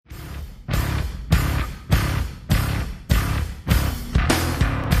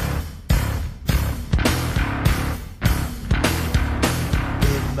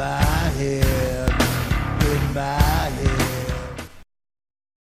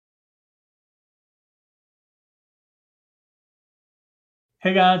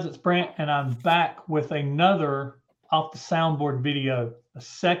Hey guys, it's Brent, and I'm back with another off the soundboard video, the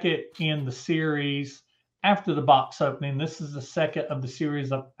second in the series after the box opening. This is the second of the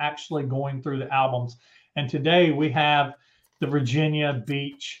series of actually going through the albums. And today we have the Virginia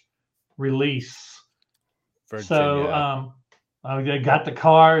Beach release. Virginia. So I got the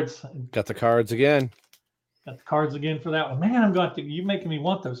cards. Got the cards again. Got the cards again for that one. Man, I'm going to you making me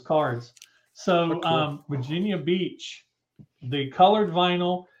want those cards. So cool. Virginia Beach. The colored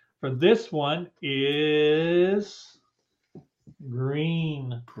vinyl for this one is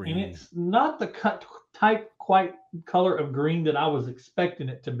green. And it's not the type quite color of green that I was expecting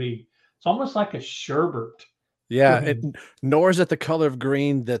it to be. It's almost like a sherbet. Yeah, nor is it the color of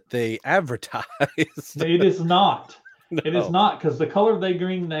green that they advertised. It is not. No. It is not, because the color of the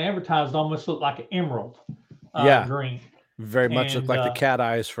green they advertised almost looked like an emerald green. Very much look like the cat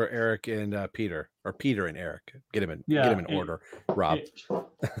eyes for Eric and Peter, or Peter and Eric. Get them in order, Rob.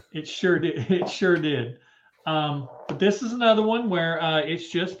 It sure did. It sure did. But this is another one where it's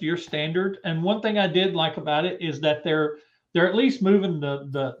just your standard. And one thing I did like about it is that they're at least moving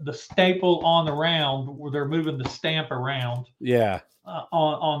the staple on around, where they're moving the stamp around. Yeah.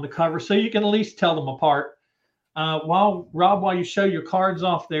 On the cover, so you can at least tell them apart. While you show your cards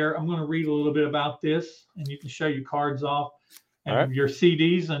off there, I'm going to read a little bit about this, and you can show your cards off and your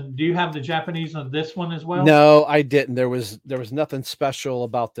CDs. And do you have the Japanese on this one as well? No, I didn't. There was nothing special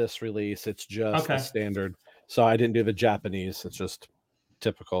about this release. It's just the standard. So I didn't do the Japanese. It's just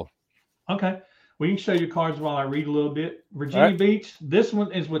typical. Okay. We can show you cards while I read a little bit. Virginia Beach. This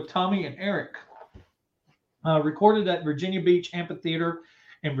one is with Tommy and Eric. Recorded at Virginia Beach Amphitheater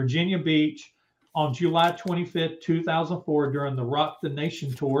in Virginia Beach on July 25th, 2004, during the Rock the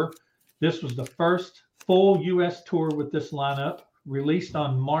Nation tour. This was the first full U.S. tour with this lineup, released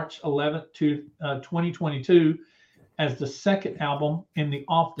on March 11th, 2022, as the second album in the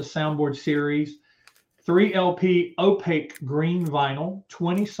Off the Soundboard series. 3 LP opaque green vinyl,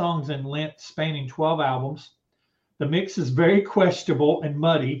 20 songs in length, spanning 12 albums. The mix is very questionable and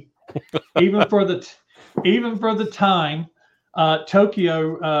muddy, even for the time.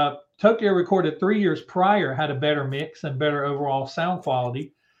 Tokyo recorded 3 years prior had a better mix and better overall sound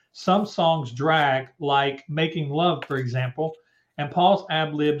quality. Some songs drag, like Making Love, for example, and Paul's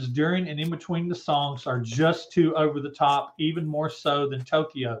ad-libs during and in between the songs are just too over the top, even more so than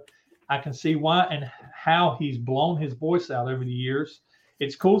Tokyo. I can see why and how he's blown his voice out over the years.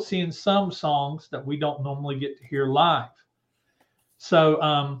 It's cool seeing some songs that we don't normally get to hear live.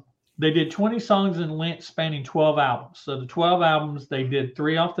 So they did 20 songs in length, spanning 12 albums. So the 12 albums, they did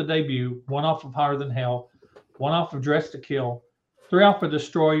 3 off the debut, 1 off of Higher Than Hell, 1 off of Dress to Kill, 3 off of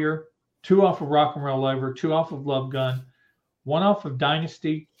Destroyer, 2 off of Rock and Roll Over, 2 off of Love Gun, 1 off of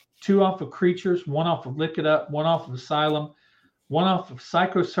Dynasty, 2 off of Creatures, 1 off of Lick It Up, 1 off of Asylum, 1 off of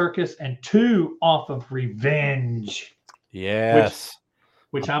Psycho Circus, and 2 off of Revenge. Yes.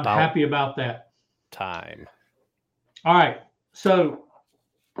 Which I'm happy about that. Time. All right. So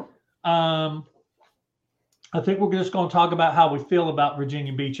I think we're just going to talk about how we feel about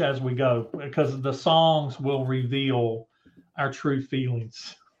Virginia Beach as we go, because the songs will reveal our true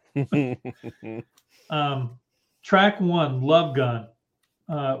feelings. Track 1, Love Gun.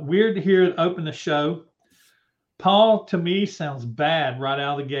 Weird to hear it open the show. Paul, to me, sounds bad right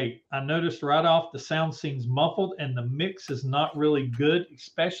out of the gate. I noticed right off the sound seems muffled and the mix is not really good,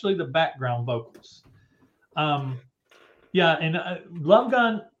 especially the background vocals. Love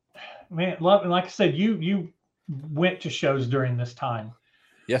Gun, man, like I said, you went to shows during this time.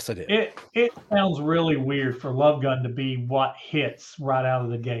 Yes, I did. It sounds really weird for Love Gun to be what hits right out of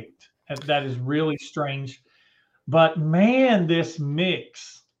the gate. That is really strange. But man, this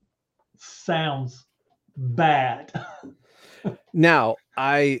mix sounds bad. Now,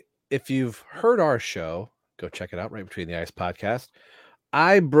 if you've heard our show, go check it out, Right Between the Ice podcast.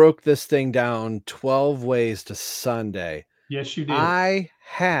 I broke this thing down 12 ways to Sunday. Yes, you did. I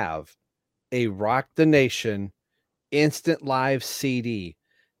have a Rock the Nation instant live CD.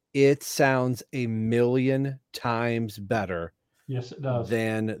 It sounds a million times better. Yes, it does.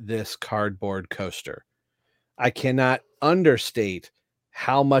 Than this cardboard coaster. I cannot understate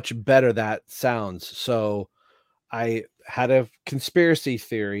how much better that sounds. So I had a conspiracy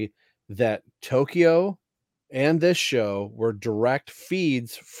theory that Tokyo and this show were direct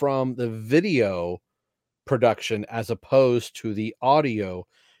feeds from the video production as opposed to the audio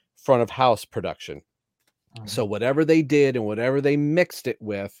front of house production. So whatever they did and whatever they mixed it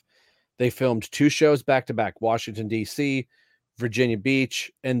with, they filmed 2 shows back to back, Washington, D.C., Virginia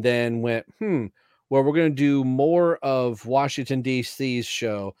Beach, and then went, well, we're going to do more of Washington, D.C.'s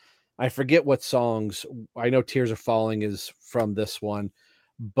show. I forget what songs. I know Tears Are Falling is from this one,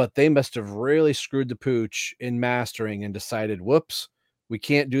 but they must have really screwed the pooch in mastering and decided, whoops, we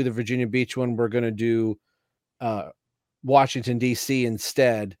can't do the Virginia Beach one. We're going to do Washington, D.C.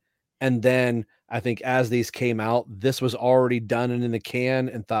 instead. And then I think as these came out, this was already done and in the can,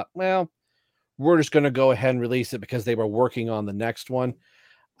 and thought, well, we're just going to go ahead and release it because they were working on the next one.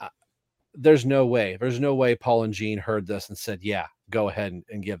 There's no way Paul and Gene heard this and said, yeah, go ahead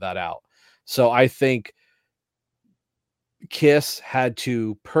and give that out. So I think Kiss had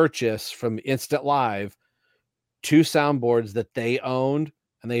to purchase from Instant Live 2 soundboards that they owned,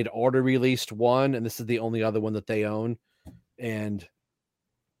 and they'd already released one, and this is the only other one that they own. And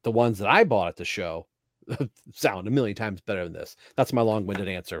the ones that I bought at the show sound a million times better than this. That's my long-winded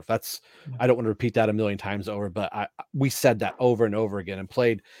answer. I don't want to repeat that a million times over, but we said that over and over again and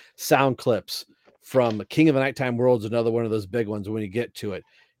played sound clips from King of the Nighttime World's another one of those big ones. When you get to it,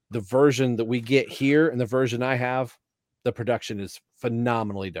 the version that we get here and the version I have, the production is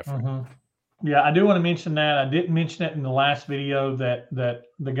phenomenally different. Mm-hmm. Yeah, I do want to mention that. I didn't mention it in the last video that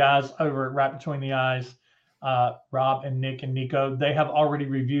the guys over at Right Between the Eyes, Rob and Nick and Nico, they have already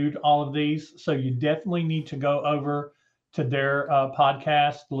reviewed all of these. So you definitely need to go over to their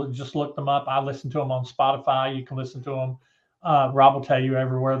podcast. Just look them up. I listen to them on Spotify. You can listen to them. Rob will tell you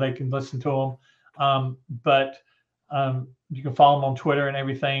everywhere they can listen to them. But you can follow them on Twitter and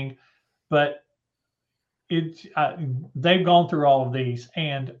everything. But they've gone through all of these,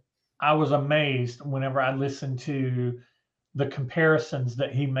 and I was amazed whenever I listened to the comparisons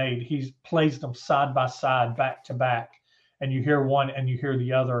that he made. He plays them side by side, back to back, and you hear one and you hear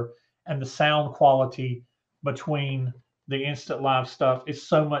the other, and the sound quality between the Instant Live stuff is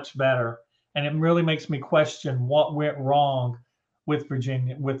so much better. And it really makes me question what went wrong with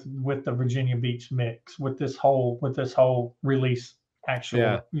Virginia, with the Virginia Beach mix, with this whole release.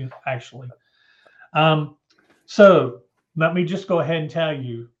 Actually. So let me just go ahead and tell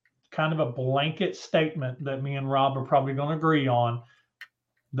you kind of a blanket statement that me and Rob are probably going to agree on.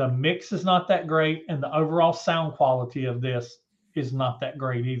 The mix is not that great, and the overall sound quality of this is not that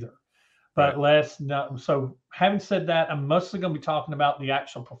great either. But so having said that, I'm mostly going to be talking about the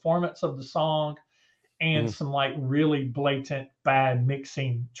actual performance of the song and some like really blatant bad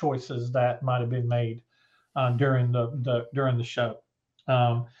mixing choices that might have been made during the show.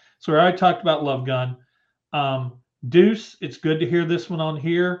 So we already talked about Love Gun. Deuce, it's good to hear this one on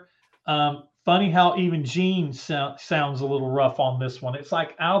here. Funny how even Gene sounds a little rough on this one. It's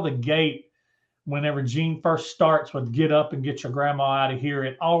like out of the gate, whenever Gene first starts with "Get Up and Get Your Grandma Out of Here,"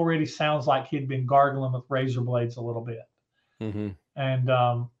 it already sounds like he'd been gargling with razor blades a little bit. Mm-hmm. And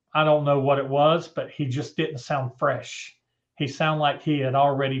I don't know what it was, but he just didn't sound fresh. He sounded like he had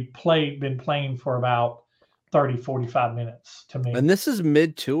already been playing for about 30, 45 minutes to me. And this is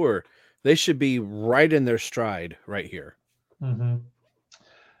mid-tour. They should be right in their stride right here. Mm-hmm.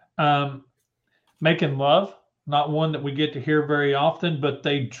 Making Love, not one that we get to hear very often, but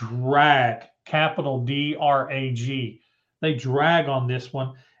they drag, capital D-R-A-G. They drag on this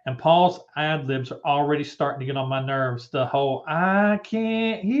one. And Paul's ad-libs are already starting to get on my nerves. The whole, I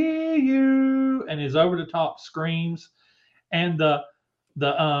can't hear you, and his over-the-top screams. And the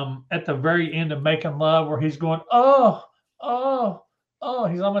at the very end of Making Love, where he's going, oh,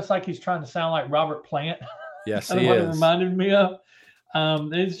 he's almost like he's trying to sound like Robert Plant. Yes, he is. What it reminded me of.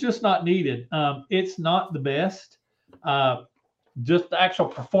 It's just not needed. It's not the best. Just the actual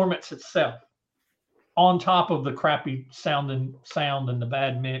performance itself, on top of the crappy sound and the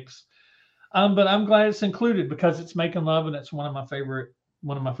bad mix. But I'm glad it's included because it's Making Love, and it's one of my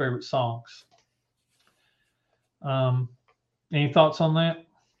favorite songs. Any thoughts on that?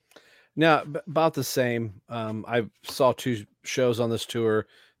 Now, about the same. I saw 2 shows on this tour: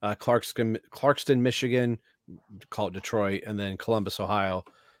 Clarkston, Michigan, call it Detroit, and then Columbus, Ohio.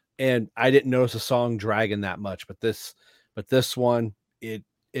 And I didn't notice a song dragging that much, but this one, it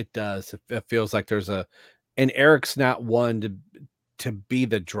does. It feels like there's and Eric's not one to be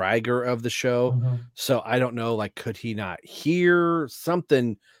the dragger of the show. Mm-hmm. So I don't know, like, could he not hear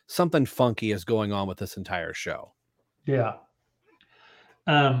something funky is going on with this entire show? Yeah.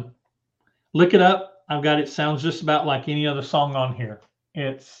 Look it up. I've got it. Sounds just about like any other song on here.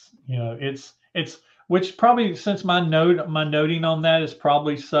 It's which probably, since my noting on that is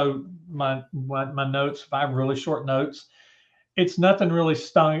probably so my notes, if I have really short notes, it's nothing really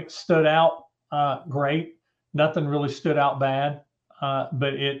stood out great. Nothing really stood out bad.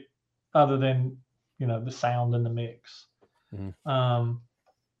 But it, other than, the sound and the mix. Mm-hmm.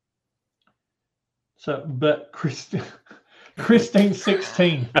 But Christine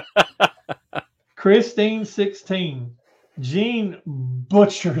 16. Christine 16. Gene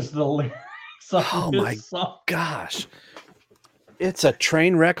butchers the lyrics. Oh my song. Gosh. It's a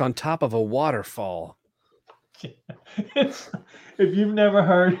train wreck on top of a waterfall. It's, if you've never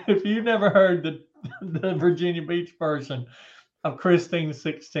heard the Virginia Beach version of Christine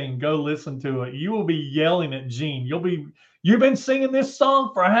 16, go listen to it. You will be yelling at Gene. You've been singing this song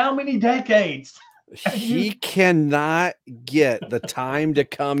for how many decades? He cannot get the time to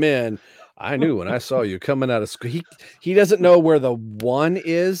come in. I knew when I saw you coming out of school. He doesn't know where the one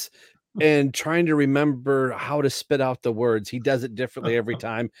is and trying to remember how to spit out the words. He does it differently every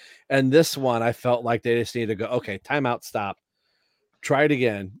time. And this one, I felt like they just need to go, okay, timeout, stop. Try it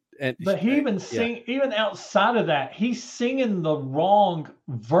again. But he even outside of that, he's singing the wrong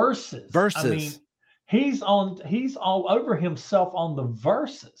verses. I mean, he's all over himself on the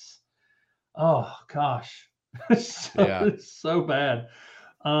verses. Oh gosh. It's so bad.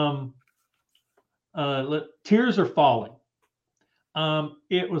 Tears Are Falling.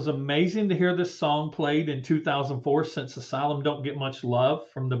 It was amazing to hear this song played in 2004, since Asylum don't get much love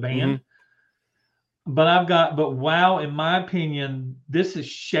from the band. Mm-hmm. But wow, in my opinion, this is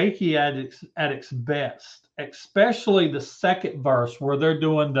shaky at its best, especially the second verse where they're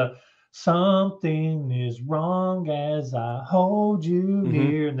doing the something is wrong as I hold you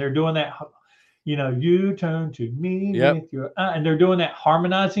near. And they're doing that, you turn to me with your eye, and they're doing that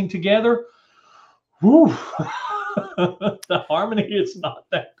harmonizing together. Whew. The harmony is not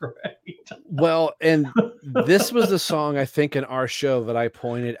that great. Well, and this was the song, I think, in our show that I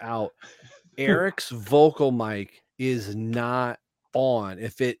pointed out. Eric's vocal mic is not on.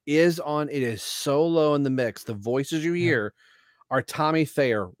 If it is on, it is so low in the mix. The voices you hear are Tommy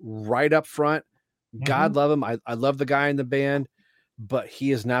Thayer right up front. God love him. I love the guy in the band, but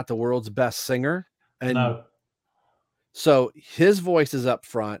he is not the world's best singer. And so his voice is up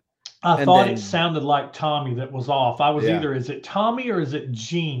front. I thought it sounded like Tommy that was off. I was either, is it Tommy or is it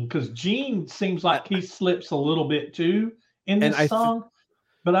Gene? Because Gene seems like he slips a little bit too in this song.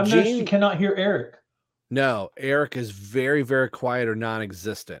 But I've noticed you cannot hear Eric. No, Eric is very, very quiet or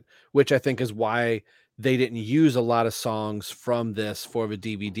non-existent, which I think is why they didn't use a lot of songs from this for the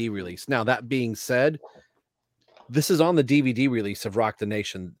DVD release. Now, that being said, this is on the DVD release of Rock the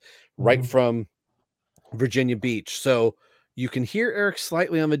Nation, right from Virginia Beach. So you can hear Eric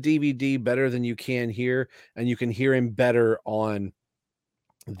slightly on the DVD better than you can here, and you can hear him better on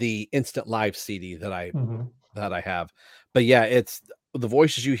the Instant Live CD that I have. But yeah, it's the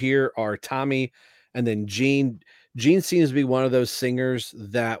voices you hear are Tommy, and then Gene. Gene seems to be one of those singers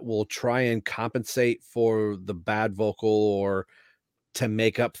that will try and compensate for the bad vocal or to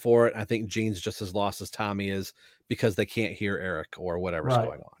make up for it. I think Gene's just as lost as Tommy is because they can't hear Eric or whatever's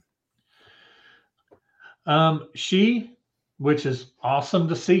going on. She, which is awesome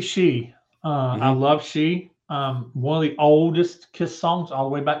to see. She, I love She. One of the oldest Kiss songs, all the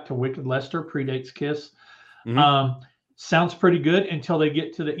way back to Wicked Lester, predates Kiss. Sounds pretty good until they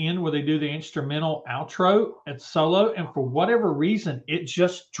get to the end where they do the instrumental outro and solo, and for whatever reason, it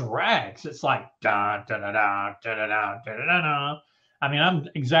just drags. It's like da da da da da da da da da da. I mean, I'm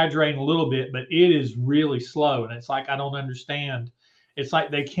exaggerating a little bit, but it is really slow, and it's like I don't understand. It's like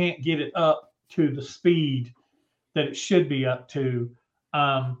they can't get it up to the speed that it should be up to,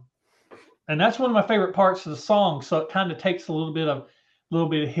 and that's one of my favorite parts of the song. So it kind of takes a little bit of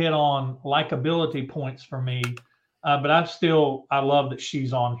hit on likability points for me. But I love that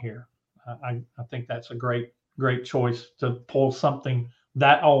she's on here. I think that's a great choice to pull something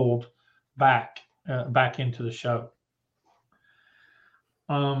that old back into the show.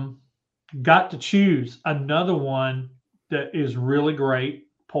 Got to Choose, another one that is really great,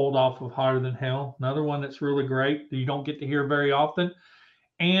 pulled off of Hotter Than Hell. Another one that's really great that you don't get to hear very often.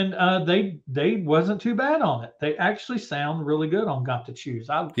 And they wasn't too bad on it. They actually sound really good on Got to Choose.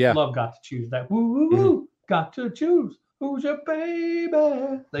 I love Got to Choose. That woo woo woo. Got to choose who's your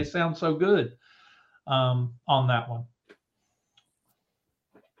baby. They sound so good on that one.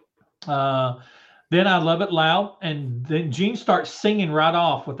 Then I Love It Loud, and then Gene starts singing right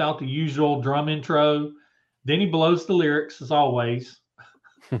off without the usual drum intro. Then he blows the lyrics as always.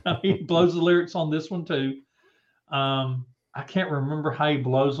 He blows the lyrics on this one too. I can't remember how he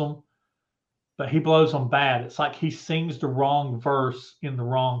blows them, but he blows them bad. It's like he sings the wrong verse in the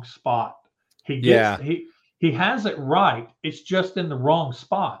wrong spot. He has it right. It's just in the wrong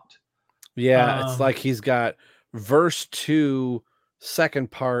spot. Yeah, it's like he's got verse 2,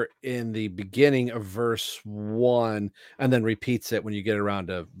 second part in the beginning of verse 1, and then repeats it when you get around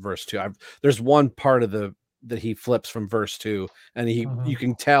to verse 2. There's one part of that he flips from verse 2, and you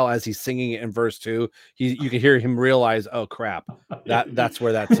can tell as he's singing it in verse 2, you can hear him realize, oh crap, that's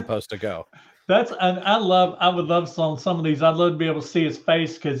where that's supposed to go. I would love some of these. I'd love to be able to see his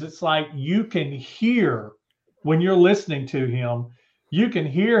face, because it's like you can hear when you're listening to him, you can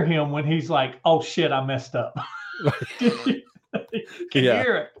hear him when he's like, "Oh shit, I messed up." You can Yeah.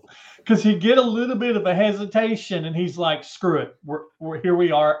 hear it because he get a little bit of a hesitation, and he's like, "Screw it, we're here.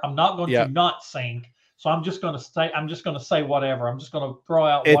 We are. I'm not going Yeah. to not sing, so I'm just going to say. I'm just going to say whatever. I'm just going to throw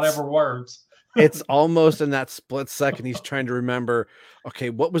out It's- whatever words." It's almost in that split second he's trying to remember, okay,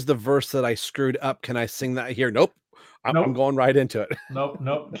 what was the verse that I screwed up? Can I sing that here? Nope. I'm Nope. going right into it. Nope.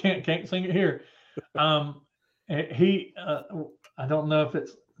 Can't sing it here. I don't know if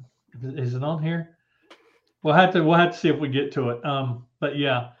is it on here? We'll have to see if we get to it. But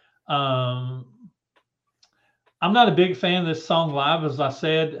yeah, I'm not a big fan of this song live, as I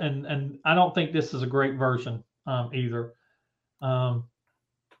said, and I don't think this is a great version either.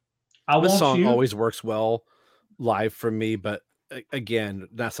 This song always works well live for me, but again,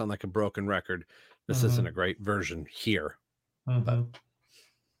 that sounds like a broken record. This isn't a great version here. But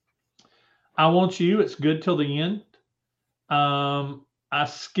I Want You, it's good till the end. I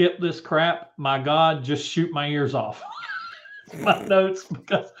skipped this crap. My God, just shoot my ears off. My notes,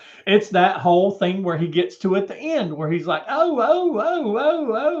 because it's that whole thing where he gets to at the end where he's like, oh.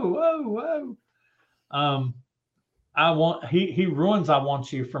 He ruins I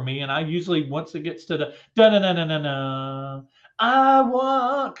Want You for me, and I usually, once it gets to the da na na na na na, I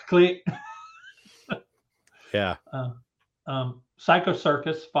want click. Yeah. Psycho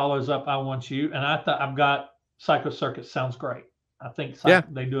Circus follows up I Want You, and I thought I've got Psycho Circus sounds great. I think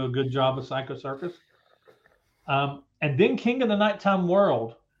they do a good job of Psycho Circus. And then King of the Nighttime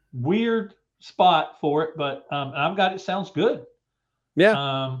World, weird spot for it, but I've got it sounds good.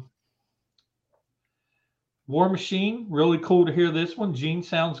 Yeah. War Machine, really cool to hear this one. Gene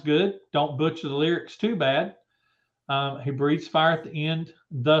sounds good. Don't butcher the lyrics too bad. He breathes fire at the end,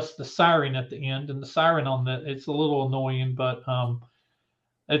 thus the siren at the end, and the siren on it's a little annoying, but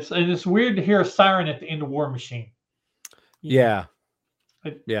it's weird to hear a siren at the end of War Machine. Yeah.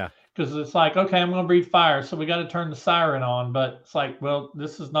 Because it's like, okay, I'm going to breathe fire, so we got to turn the siren on, but it's like, well,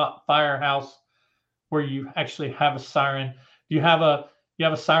 this is not Firehouse where you actually have a siren. Do you have a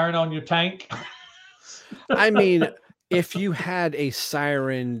siren on your tank? I mean, if you had a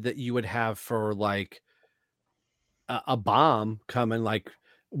siren that you would have for like a bomb coming, like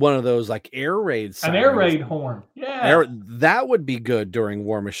one of those like air raid sirens, an air raid horn, that would be good during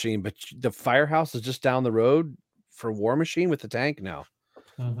War Machine. But the Firehouse is just down the road for War Machine with the tank now.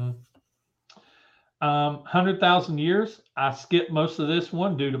 100,000 Years. I skipped most of this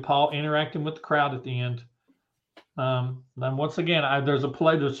one due to Paul interacting with the crowd at the end. Then once again, there's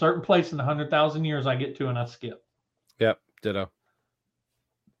a certain place in 100,000 Years I get to and I skip. Yep, ditto.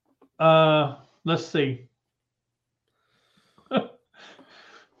 Let's see.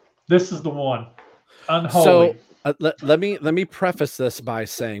 This is the one. Unholy. So let me preface this by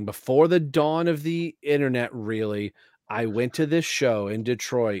saying, before the dawn of the internet, really, I went to this show in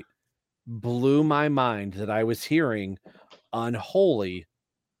Detroit. Blew my mind that I was hearing Unholy.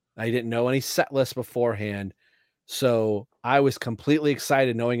 I didn't know any set list beforehand, so I was completely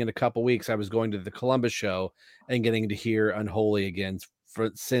excited knowing in a couple weeks I was going to the Columbus show and getting to hear Unholy again.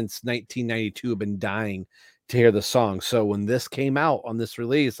 Since 1992, I've been dying to hear the song. So when this came out on this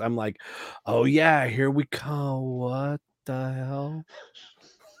release, I'm like, oh yeah, here we come. What the hell?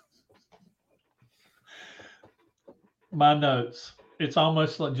 My notes. It's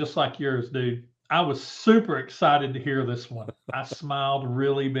almost just like yours, dude. I was super excited to hear this one. I smiled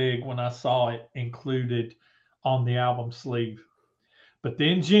really big when I saw it included on the album sleeve. But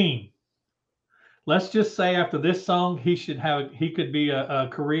then Gene, let's just say after this song, he could have a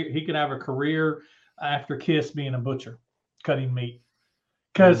career after Kiss being a butcher, cutting meat.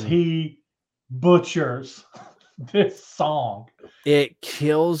 Because he butchers this song. It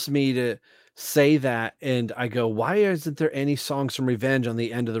kills me to say that, and I go, why isn't there any songs from Revenge on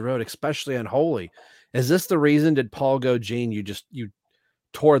the end of the road, especially Unholy? Is this the reason? Did Paul go, Gene, you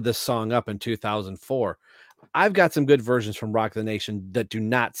tore this song up in 2004? I've got some good versions from Rock the Nation that do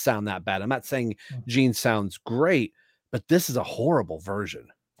not sound that bad. I'm not saying Gene sounds great, but this is a horrible version.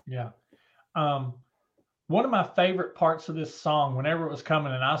 Yeah. One of my favorite parts of this song, whenever it was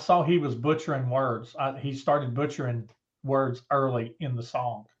coming, and I saw he was butchering words. He started butchering words early in the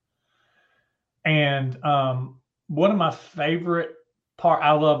song. And one of my favorite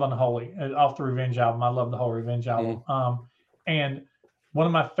I love Unholy off the Revenge album. I love the whole Revenge album. And one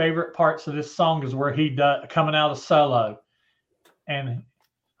of my favorite parts of this song is where he coming out of solo, and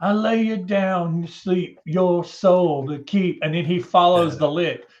I lay you down to sleep, your soul to keep, and then he follows the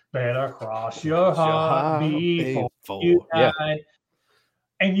lick. Better cross your heart before you die. Yeah.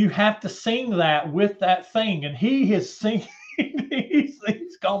 And you have to sing that with that thing, and he is singing.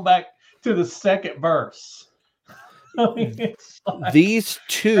 he's gone back to the second verse. I mean, it's like, These and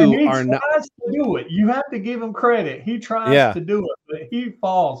two he are not. tries to do it. You have to give him credit. He tries Yeah, to do it, but he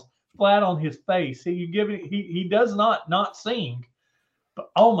falls flat on his face. He does not sing, but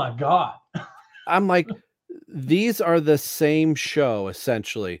oh my God. I'm like, these are the same show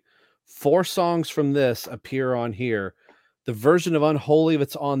essentially. 4 songs from this appear on here. The version of Unholy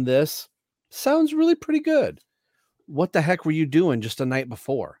that's on this sounds really pretty good. What the heck were you doing just a night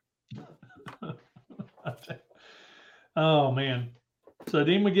before? Oh man. So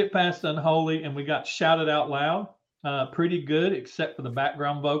then we get past Unholy and we got Shouted Out Loud. Pretty good, except for the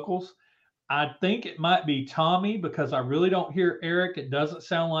background vocals. I think it might be Tommy because I really don't hear Eric. It doesn't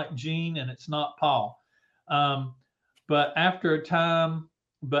sound like Gene, and it's not Paul. Um, but after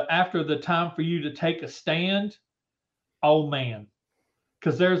the time for you to take a stand, oh man,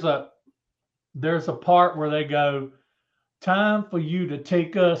 because there's a part where they go, "Time for you to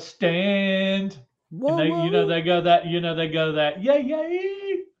take a stand," and Whoa, whoa. they go that yeah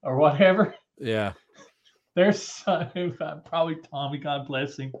yeah or whatever. Yeah. There's probably Tommy, God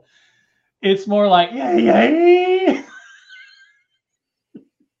bless him. It's more like yeah yeah.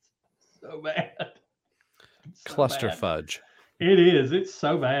 So bad. So Cluster bad. fudge. It is. It's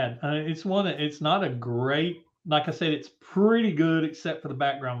so bad. It's not a great. Like I said, it's pretty good except for the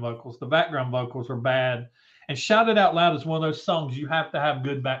background vocals. The background vocals are bad. And Shout It Out Loud is one of those songs you have to have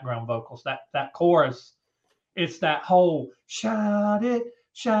good background vocals. That chorus, it's that whole shout it,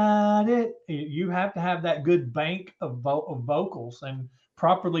 shout it. You have to have that good bank of vocals and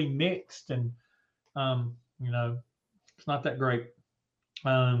properly mixed. And it's not that great.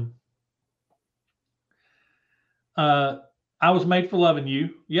 Um, I was made for loving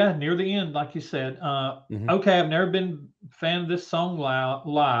you. Yeah, near the end, like you said. Okay, I've never been a fan of this song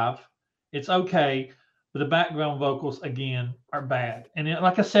live. It's okay, but the background vocals again are bad. And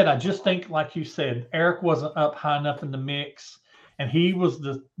like I said, I just think, like you said, Eric wasn't up high enough in the mix, and he was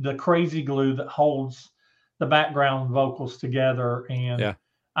the crazy glue that holds the background vocals together. And Yeah.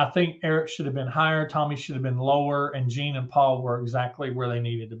 I think Eric should have been higher, Tommy should have been lower, and Gene and Paul were exactly where they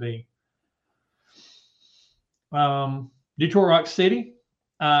needed to be. Detroit Rock City.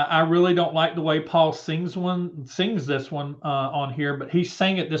 I really don't like the way Paul sings this one on here, but he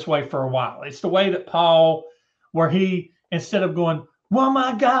sang it this way for a while. It's the way that Paul, where he, instead of going, "Well,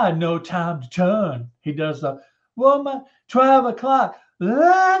 my God, no time to turn," he does the, "Well, my 12 o'clock,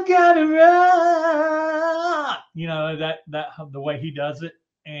 I gotta run." That the way he does it,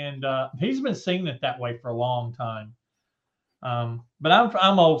 and he's been singing it that way for a long time. But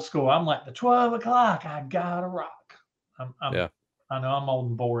I'm old school. I'm like the 12 o'clock, I gotta rock. Yeah. I know I'm old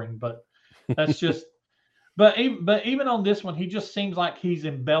and boring, but that's just. But even on this one, he just seems like he's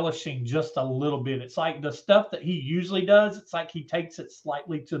embellishing just a little bit. It's like the stuff that he usually does. It's like he takes it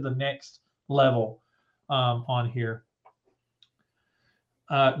slightly to the next level on here.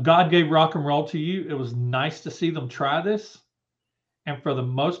 God Gave Rock and Roll to You. It was nice to see them try this, and for the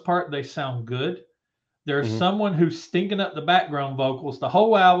most part, they sound good. There's someone who's stinking up the background vocals the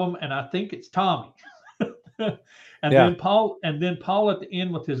whole album, and I think it's Tommy. Then Paul at the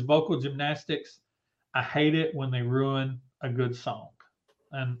end with his vocal gymnastics. I hate it when they ruin a good song,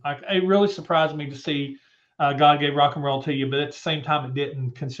 and it really surprised me to see God Gave Rock and Roll to You, but at the same time, it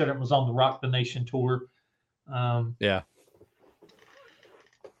didn't, consider it was on the Rock the Nation tour. Yeah.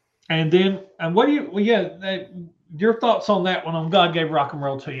 And then, and what do you? Your thoughts on that one, on God Gave Rock and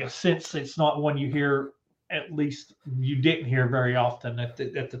Roll to You, since it's not one you hear, at least you didn't hear very often at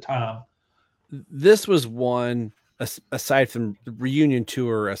the time. This was one, aside from the reunion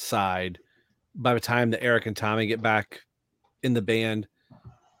tour aside, by the time that Eric and Tommy get back in the band,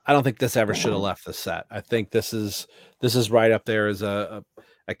 I don't think this ever should have left the set. I think this is right up there as a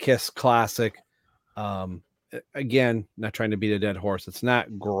Kiss classic. Again, not trying to beat a dead horse. It's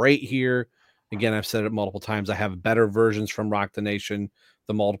not great here. Again, I've said it multiple times. I have better versions from Rock the Nation,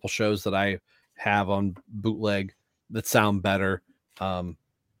 the multiple shows that I have on bootleg that sound better. I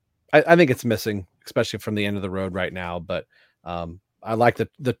think it's missing, especially from the end of the road right now. But I like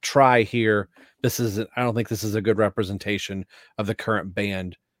the try here. I don't think this is a good representation of the current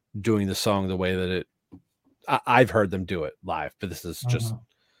band doing the song the way that I've heard them do it live. But this is just,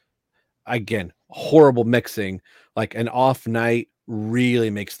 again, horrible mixing. Like an off night really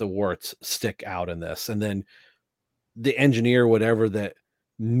makes the warts stick out in this. And then the engineer, whatever, that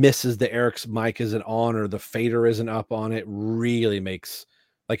misses the Eric's mic isn't on or the fader isn't up on it, really makes,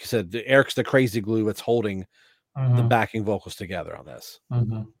 like you said, Eric's the crazy glue that's holding the backing vocals together on this.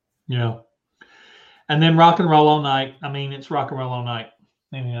 Yeah. And then Rock and Roll All Night. I mean, it's Rock and Roll All Night.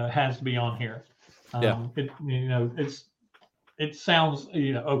 And, it has to be on here. It sounds,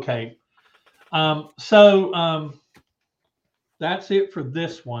 okay. that's it for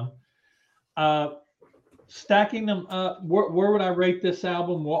this one. Stacking them up, where would I rate this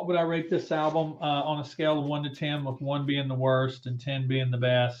album? What would I rate this album on a scale of 1 to 10, with 1 being the worst and 10 being the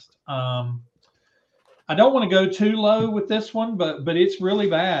best? I don't want to go too low with this one, but it's really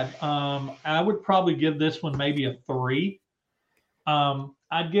bad. I would probably give this one maybe a 3.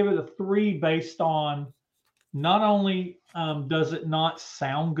 I'd give it a 3 based on not only does it not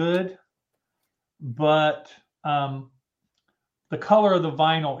sound good, but the color of the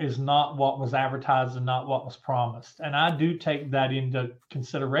vinyl is not what was advertised and not what was promised. And I do take that into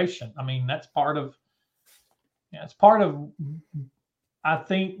consideration. I mean, that's part of, I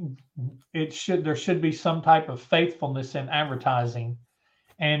think there should be some type of faithfulness in advertising.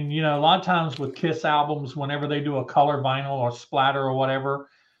 And, a lot of times with Kiss albums, whenever they do a color vinyl or splatter or whatever,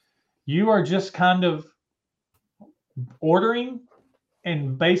 you are just kind of ordering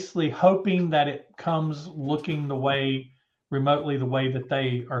and basically hoping that it comes looking remotely the way that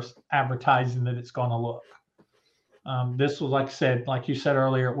they are advertising that it's going to look. This was, like you said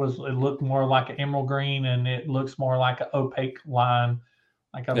earlier, it looked more like an emerald green, and it looks more like an opaque lime,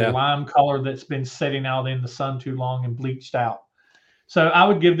 like a lime color that's been sitting out in the sun too long and bleached out. So I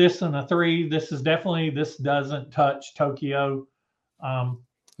would give this one a 3. This doesn't touch Tokyo.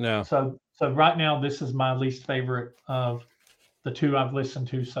 No. So right now, this is my least favorite of the 2 I've listened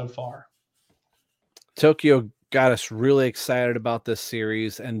to so far. Tokyo got us really excited about this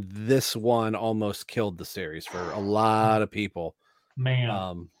series, and this one almost killed the series for a lot of people. Man,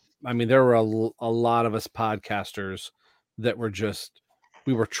 I mean, there were a lot of us podcasters that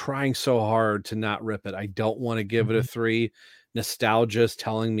we were trying so hard to not rip it. I don't want to give it a 3. Nostalgia is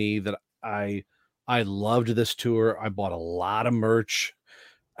telling me that I loved this tour. I bought a lot of merch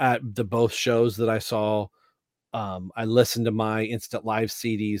at both shows that I saw. I listened to my Instant Live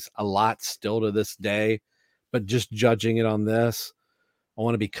CDs a lot still to this day. But just judging it on this, I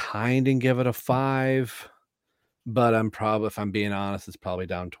want to be kind and give it a 5. But if I'm being honest, it's probably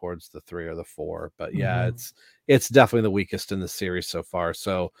down towards the 3 or the 4. But yeah, it's definitely the weakest in the series so far.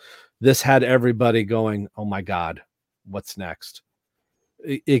 So this had everybody going, "Oh my God, what's next?"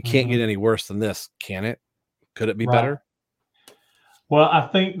 It can't get any worse than this, can it? Could it be better? Well, I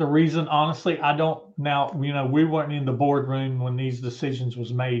think the reason, honestly, I don't now. We weren't in the boardroom when these decisions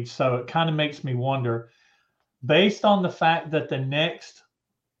was made, so it kind of makes me wonder. Based on the fact that the next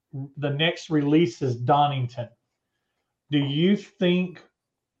release is Donington, do you think,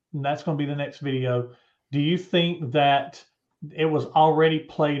 and that's going to be the next video, do you think that it was already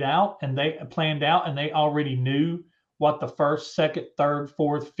planned out and they already knew what the first, second, third,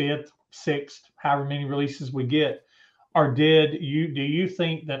 fourth, fifth, sixth, however many releases we get? Or do you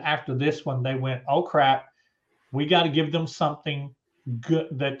think that after this one they went, "Oh crap, we got to give them something good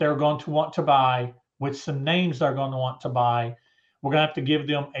that they're going to want to buy, with some names they're going to want to buy. We're going to have to give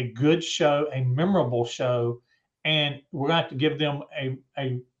them a good show, a memorable show, and we're going to have to give them a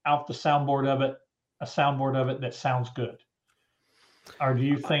soundboard of it that sounds good"? Or do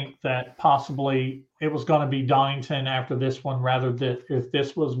you think that possibly it was going to be Donington after this one, rather than if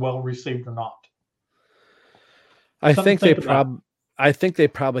this was well received or not? I think they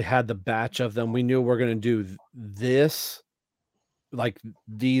probably had the batch of them. We knew we're going to do this, like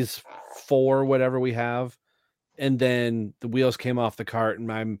these 4, whatever we have, and then the wheels came off the cart.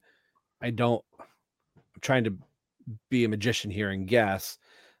 And I'm trying to be a magician here and guess.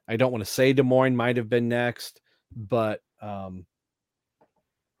 I don't want to say Des Moines might have been next, but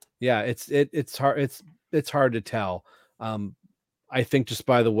yeah, it's hard to tell. I think just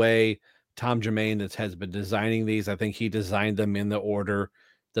by the way Tom Germain has been designing these, I think he designed them in the order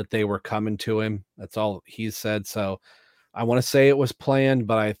that they were coming to him. That's all he said. So I want to say it was planned,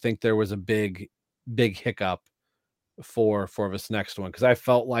 but I think there was a big hiccup for this next one, because I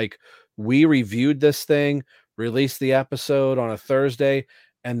felt like we reviewed this thing, released the episode on a Thursday,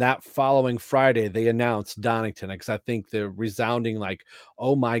 and that following Friday they announced Donington, because I think the resounding like,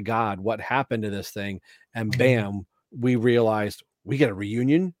 "Oh my God, what happened to this thing?" And bam, we realized we get a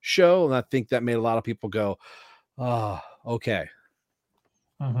reunion show, and I think that made a lot of people go, "Oh, okay."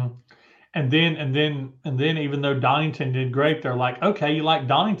 And then, even though Donington did great, they're like, "Okay, you like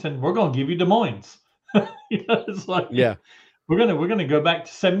Donington? We're going to give you Des Moines." It's like, yeah, we're gonna go back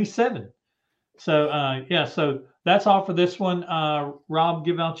to 77. So so that's all for this one. Rob,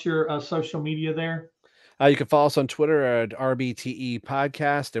 give out your social media there. You can follow us on Twitter at RBTE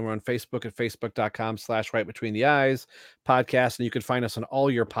Podcast, and we're on Facebook at facebook.com/Right Between the Eyes Podcast. And you can find us on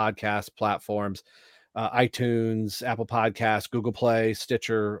all your podcast platforms, iTunes, Apple Podcasts, Google Play,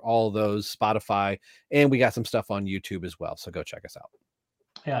 Stitcher, all of those, Spotify. And we got some stuff on YouTube as well. So go check us out.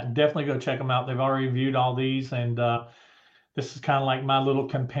 Yeah, definitely go check them out. They've already reviewed all these, and this is kind of like my little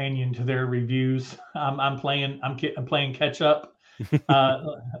companion to their reviews. I'm playing catch up.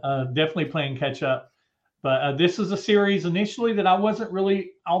 Definitely playing catch up. But this is a series initially that I wasn't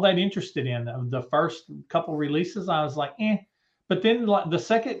really all that interested in. The first couple releases, I was like, eh. But then the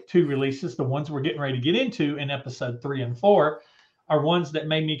second two releases, the ones we're getting ready to get into in episode 3 and 4, are ones that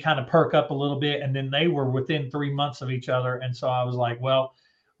made me kind of perk up a little bit. And then they were within 3 months of each other. And so I was like, well,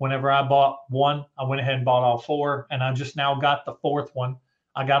 whenever I bought one, I went ahead and bought all 4. And I just now got the 4th one.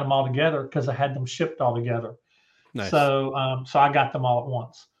 I got them all together because I had them shipped all together. Nice. So I got them all at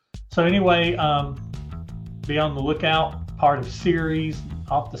once. So anyway, be on the lookout. Part of series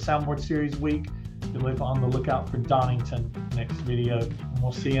off the Soundboard Series week. Be on the lookout for Donington next video. And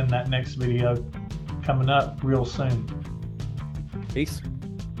we'll see you in that next video coming up real soon. Peace.